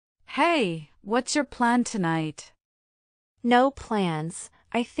Hey, what's your plan tonight? No plans.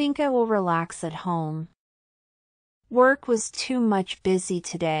 I think I will relax at home. Work was too much busy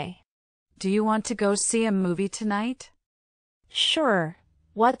today. Do you want to go see a movie tonight? Sure.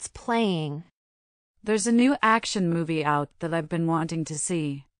 What's playing? There's a new action movie out that I've been wanting to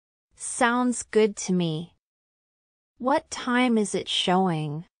see. Sounds good to me. What time is it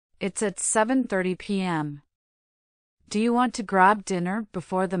showing? It's at 7:30 p.m. Do you want to grab dinner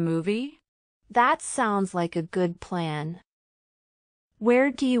before the movie? That sounds like a good plan. Where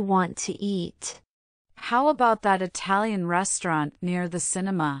do you want to eat? How about that Italian restaurant near the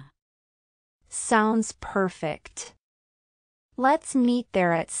cinema? Sounds perfect. Let's meet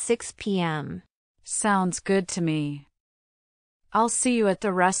there at 6 p.m. Sounds good to me. I'll see you at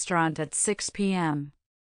the restaurant at 6 p.m.